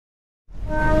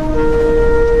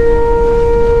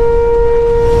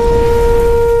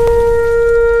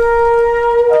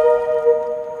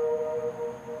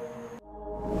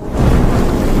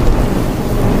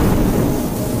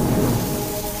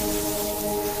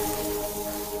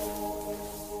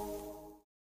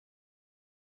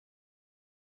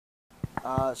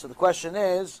So the question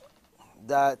is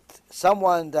that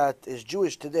someone that is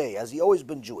Jewish today, has he always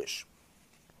been Jewish?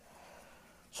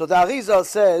 So the Arizal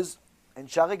says in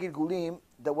Shari Gilgulim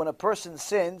that when a person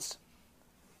sins,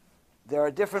 there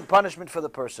are different punishment for the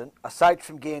person, aside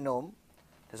from Gehenom.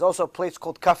 There's also a place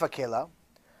called Kafakela,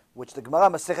 which the Gemara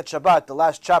Masechet Shabbat, the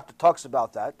last chapter, talks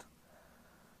about that.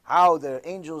 How the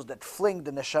angels that fling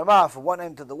the neshama from one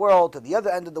end of the world to the other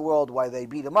end of the world, why they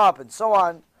beat him up and so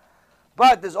on.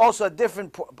 But there's also a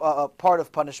different part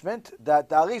of punishment that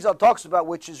the Arizal talks about,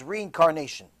 which is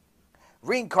reincarnation.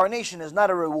 Reincarnation is not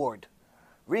a reward.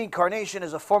 Reincarnation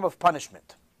is a form of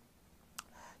punishment.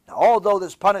 Now, although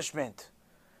this punishment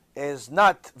is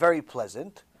not very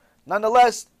pleasant,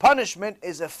 nonetheless, punishment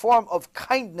is a form of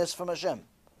kindness from Hashem.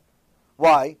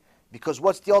 Why? Because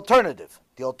what's the alternative?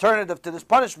 The alternative to this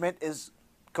punishment is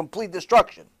complete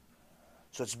destruction.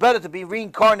 So it's better to be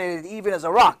reincarnated even as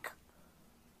a rock,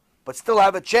 but still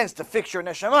have a chance to fix your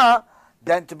neshama,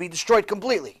 than to be destroyed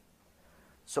completely.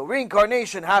 So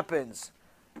reincarnation happens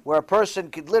where a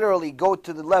person could literally go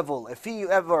to the level,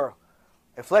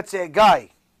 if let's say a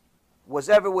guy was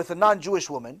ever with a non-Jewish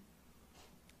woman,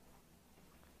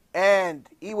 and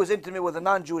he was intimate with a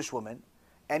non-Jewish woman,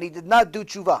 and he did not do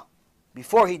tshuva,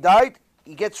 before he died,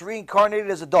 he gets reincarnated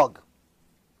as a dog.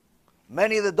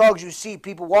 Many of the dogs you see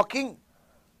people walking,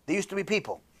 they used to be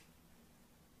people.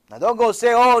 Now don't go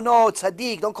say, oh no,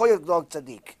 tzaddik, don't call your dog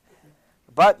tzaddik.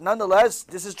 But nonetheless,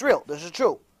 this is real, this is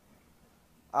true.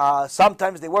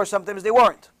 Sometimes they were, sometimes they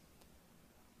weren't.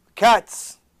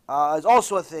 Cats is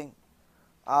also a thing.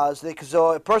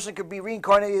 So a person could be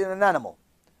reincarnated in an animal.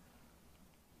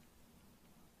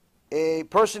 A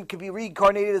person could be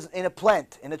reincarnated in a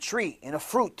plant, in a tree, in a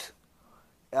fruit,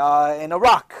 in a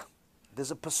rock.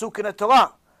 There's a pasuk in the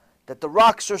Torah that the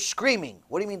rocks are screaming.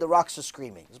 What do you mean the rocks are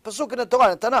screaming? There's a pasuk in the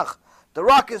Torah, in the Tanakh. The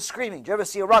rock is screaming. Do you ever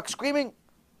see a rock screaming?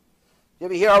 You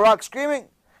ever hear a rock screaming?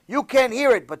 You can't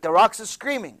hear it, but the rocks are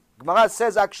screaming. Gemara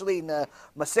says actually in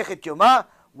Masechet Yoma,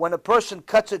 when a person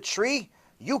cuts a tree,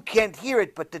 you can't hear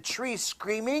it, but the tree is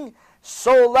screaming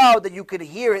so loud that you could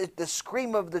hear it, the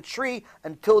scream of the tree,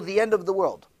 until the end of the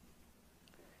world.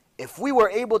 If we were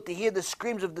able to hear the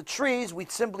screams of the trees, we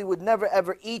simply would never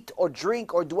ever eat or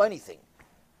drink or do anything.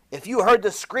 If you heard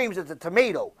the screams that the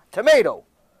tomato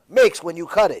makes when you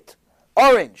cut it,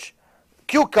 orange,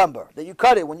 cucumber that you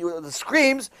cut it, the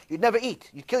screams, you'd never eat.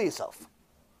 You'd kill yourself.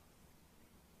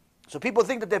 So people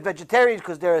think that they're vegetarians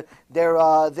because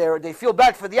they feel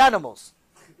bad for the animals.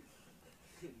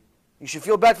 You should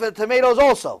feel bad for the tomatoes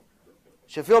also. You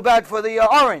should feel bad for the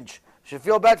orange. You should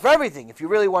feel bad for everything. If you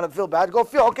really want to feel bad, go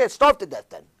feel. Okay, starve to death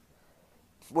then.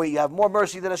 Where you have more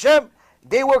mercy than Hashem.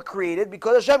 They were created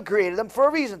because Hashem created them for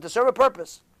a reason, to serve a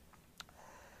purpose.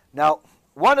 Now,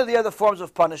 one of the other forms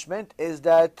of punishment is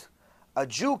that a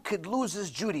Jew could lose his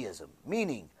Judaism.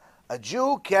 Meaning, a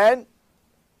Jew can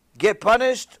get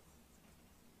punished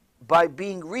by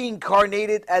being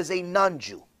reincarnated as a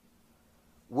non-Jew,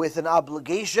 with an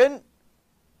obligation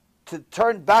to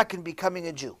turn back and becoming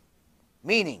a Jew.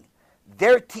 Meaning,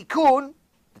 their tikkun,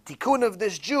 the tikkun of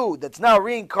this Jew that's now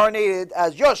reincarnated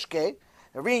as Yoshke,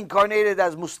 reincarnated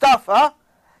as Mustafa,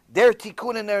 their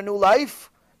tikkun in their new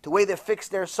life, the way they fix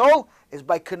their soul, is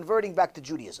by converting back to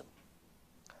Judaism.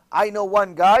 I know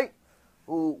one guy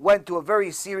who went to a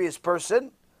very serious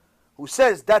person who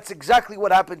says that's exactly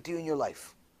what happened to you in your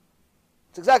life.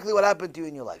 It's exactly what happened to you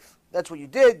in your life. That's what you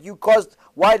did. You caused.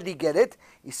 Why did he get it?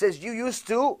 He says you used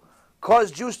to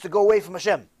cause Jews to go away from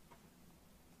Hashem.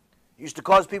 You used to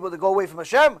cause people to go away from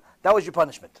Hashem. That was your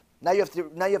punishment. Now you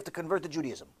have to convert to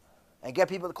Judaism and get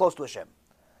people close to Hashem.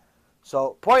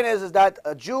 So point is that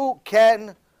a Jew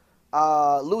can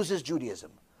lose his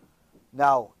Judaism.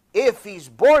 Now, if he's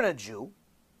born a Jew,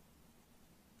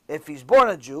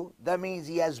 that means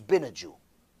he has been a Jew.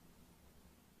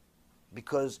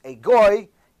 Because a goy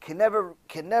can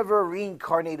never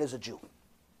reincarnate as a Jew.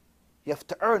 You have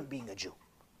to earn being a Jew.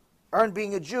 Earn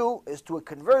being a Jew is to a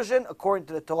conversion according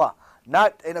to the Torah,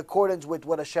 not in accordance with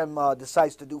what Hashem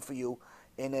decides to do for you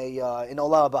in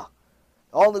Olam HaBa.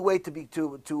 The only way to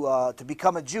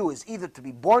become a Jew is either to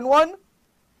be born one,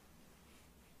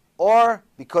 or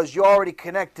because you're already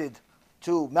connected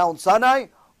to Mount Sinai,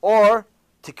 or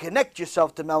to connect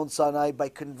yourself to Mount Sinai by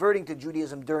converting to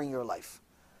Judaism during your life.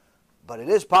 But it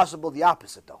is possible the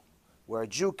opposite, though, where a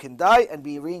Jew can die and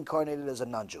be reincarnated as a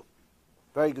non-Jew.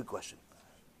 Very good question.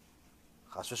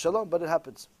 Chas v'shalom, but it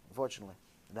happens, unfortunately.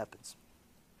 It happens.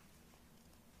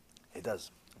 It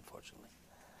does, unfortunately.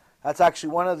 That's actually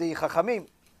one of the Chachamim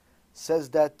says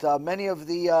that many of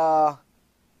the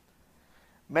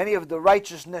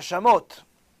righteous neshamot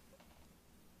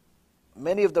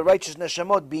many of the righteous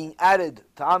neshamot being added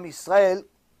to Am Yisrael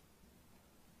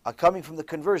are coming from the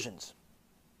conversions.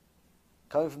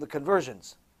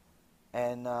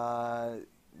 And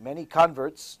many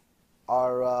converts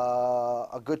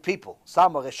are good people.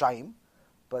 Some are reshaim,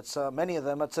 but many of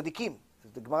them are tzaddikim.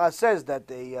 The Gemara says that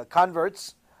the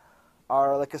converts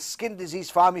are like a skin disease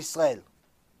for Am Yisrael.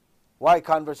 Why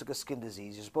converts are like a skin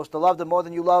disease? You're supposed to love them more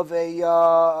than you love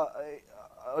a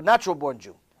natural-born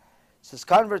Jew. Says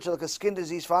converts are like a skin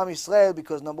disease for Am Yisrael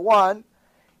because, number one,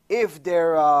 if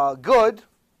they're good,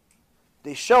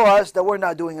 they show us that we're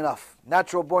not doing enough.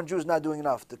 Natural-born Jew is not doing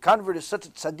enough. The convert is such a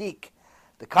tzaddik.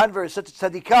 The convert is such a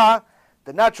tzaddikah.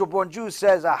 The natural-born Jew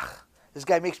says, this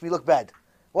guy makes me look bad.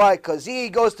 Why? Because he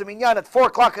goes to minyan at 4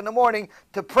 o'clock in the morning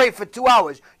to pray for 2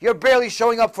 hours. You're barely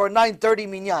showing up for a 9:30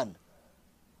 minyan.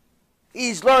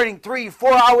 He's learning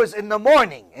 3-4 hours in the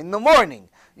morning.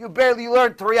 You barely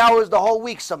learn 3 hours the whole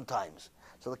week sometimes.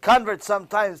 So the convert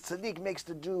sometimes, tzaddik, makes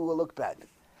the Jew look bad.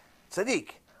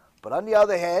 Tzaddik. But on the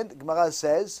other hand, Gemara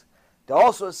says, they're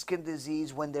also a skin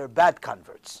disease when they're bad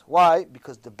converts. Why?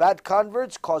 Because the bad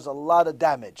converts cause a lot of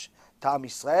damage to Am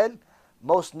Yisrael,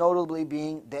 most notably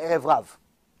being the Erev Rav.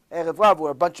 Erev Rav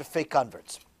were a bunch of fake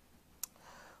converts.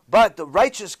 But the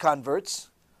righteous converts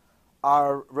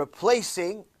are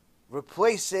replacing the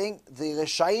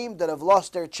Reshaim that have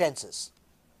lost their chances.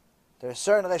 There are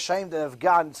certain Reshaim that have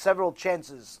gotten several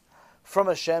chances from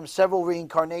Hashem, several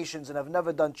reincarnations, and have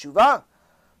never done tshuva.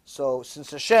 So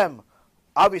since Hashem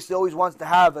obviously always wants to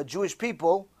have a Jewish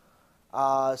people,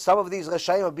 some of these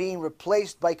Reshaim are being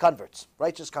replaced by converts,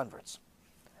 righteous converts.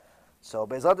 So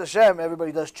Be'ezrat Hashem,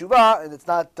 everybody does tshuva, and it's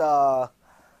not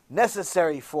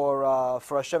necessary for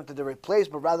Hashem to replace,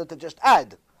 but rather to just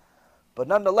add. But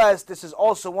nonetheless, this is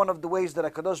also one of the ways that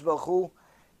HaKadosh Baruch Hu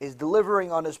is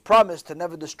delivering on His promise to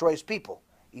never destroy His people.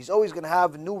 He's always going to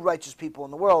have new righteous people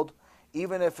in the world,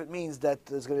 even if it means that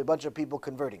there's going to be a bunch of people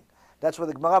converting. That's why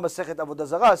the Gemara Masechet Avodah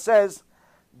Zarah says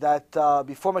that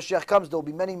before Mashiach comes, there will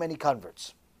be many, many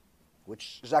converts,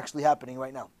 which is actually happening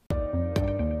right now.